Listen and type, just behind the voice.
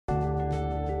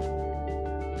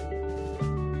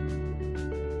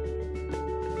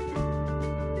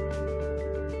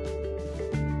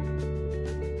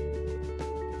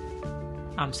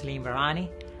I'm Salim Virani.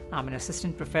 I'm an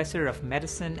assistant professor of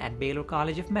medicine at Baylor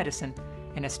College of Medicine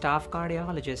and a staff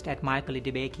cardiologist at Michael E.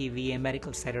 DeBakey VA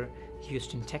Medical Center,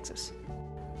 Houston, Texas.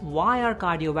 Why are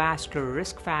cardiovascular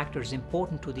risk factors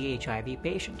important to the HIV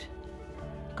patient?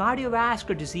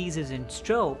 Cardiovascular diseases and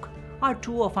stroke are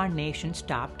two of our nation's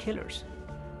top killers.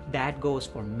 That goes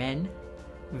for men,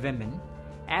 women,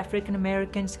 African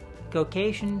Americans,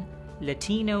 Caucasian,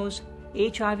 Latinos,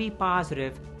 HIV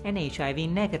positive, and HIV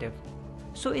negative.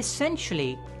 So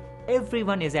essentially,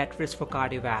 everyone is at risk for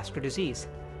cardiovascular disease,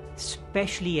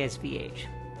 especially as we age.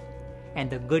 And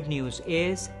the good news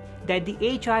is that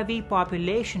the HIV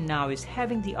population now is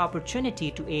having the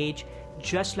opportunity to age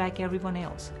just like everyone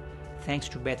else, thanks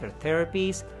to better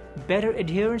therapies, better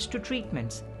adherence to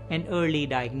treatments, and early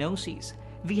diagnoses.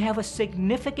 We have a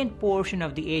significant portion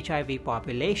of the HIV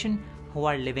population who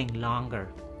are living longer.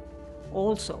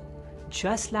 Also,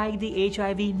 just like the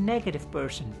HIV negative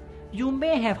person, you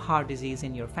may have heart disease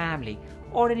in your family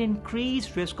or an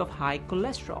increased risk of high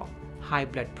cholesterol, high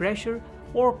blood pressure,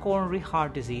 or coronary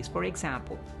heart disease, for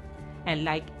example. And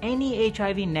like any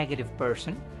HIV negative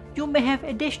person, you may have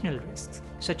additional risks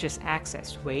such as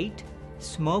excess weight,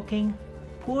 smoking,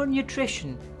 poor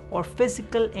nutrition, or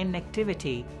physical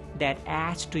inactivity that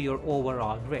adds to your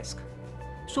overall risk.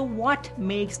 So what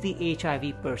makes the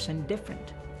HIV person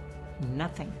different?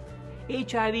 Nothing.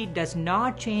 HIV does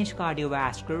not change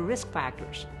cardiovascular risk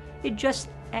factors. It just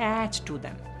adds to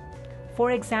them.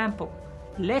 For example,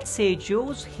 let's say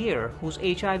Joe's here who's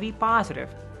HIV positive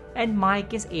and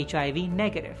Mike is HIV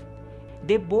negative.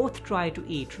 They both try to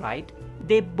eat right,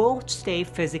 they both stay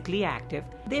physically active,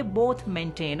 they both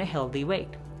maintain a healthy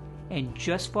weight. And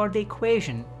just for the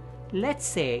equation, let's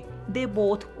say they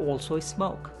both also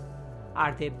smoke.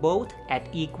 Are they both at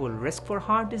equal risk for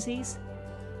heart disease?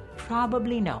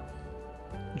 Probably no.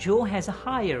 Joe has a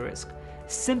higher risk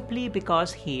simply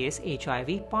because he is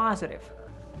HIV positive.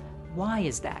 Why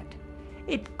is that?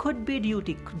 It could be due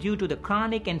to the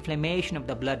chronic inflammation of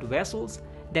the blood vessels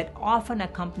that often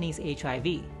accompanies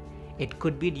HIV. It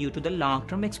could be due to the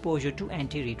long-term exposure to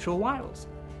antiretrovirals,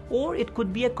 or it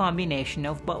could be a combination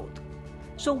of both.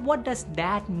 So what does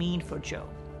that mean for Joe?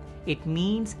 It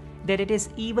means that it is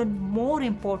even more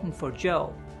important for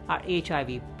Joe, our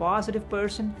HIV positive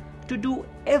person, to do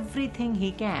everything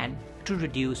he can to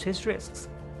reduce his risks.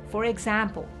 For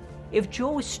example, if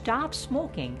Joe stops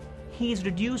smoking, he is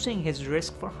reducing his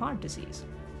risk for heart disease.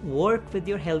 Work with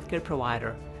your healthcare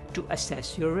provider to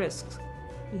assess your risks.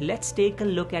 Let's take a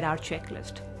look at our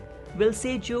checklist. We'll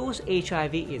say Joe's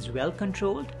HIV is well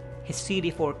controlled, his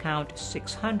CD4 count is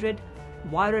 600,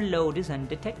 viral load is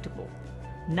undetectable.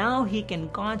 Now he can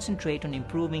concentrate on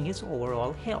improving his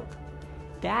overall health.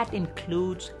 That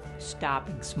includes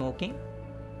stopping smoking,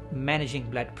 managing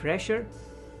blood pressure,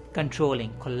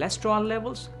 controlling cholesterol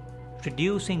levels,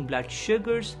 reducing blood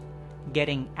sugars,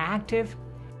 getting active,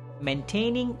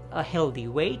 maintaining a healthy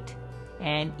weight,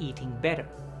 and eating better.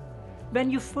 When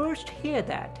you first hear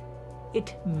that,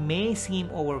 it may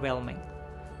seem overwhelming,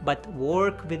 but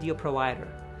work with your provider.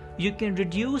 You can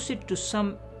reduce it to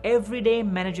some everyday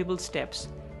manageable steps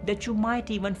that you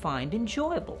might even find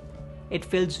enjoyable. It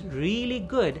feels really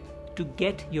good to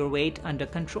get your weight under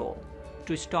control,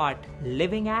 to start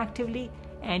living actively,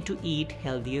 and to eat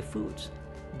healthier foods.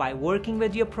 By working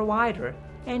with your provider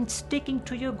and sticking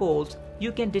to your goals,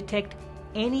 you can detect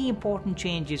any important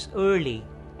changes early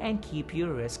and keep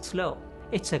your risks low.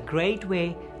 It's a great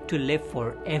way to live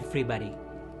for everybody,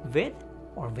 with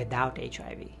or without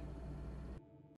HIV.